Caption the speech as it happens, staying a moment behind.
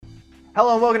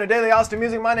Hello and welcome to Daily Austin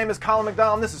Music. My name is Colin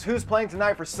McDonald and this is Who's Playing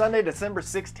Tonight for Sunday, December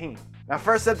 16th. Now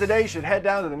first up today, you should head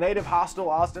down to the Native Hostel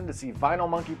Austin to see Vinyl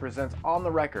Monkey presents On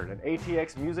the Record, an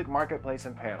ATX music marketplace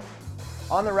and panel.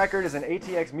 On the Record is an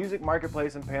ATX music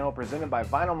marketplace and panel presented by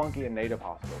Vinyl Monkey and Native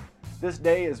Hostel. This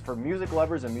day is for music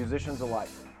lovers and musicians alike.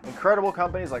 Incredible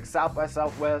companies like South by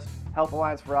Southwest, Health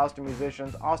Alliance for Austin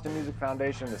Musicians, Austin Music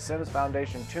Foundation, the Sims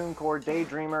Foundation, TuneCore,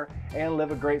 Daydreamer, and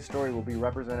Live a Great Story will be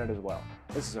represented as well.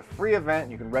 This is a free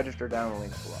event. You can register down in the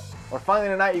links below. Or finally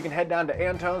tonight, you can head down to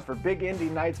Antone's for Big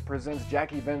Indie Nights presents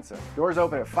Jackie Vincent. Doors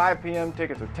open at 5 p.m.,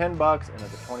 tickets are $10, and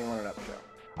it's a 21 and up show.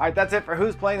 Alright, that's it for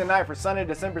Who's Playing Tonight for Sunday,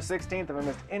 December 16th. If I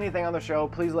missed anything on the show,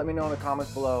 please let me know in the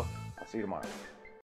comments below. I'll see you tomorrow.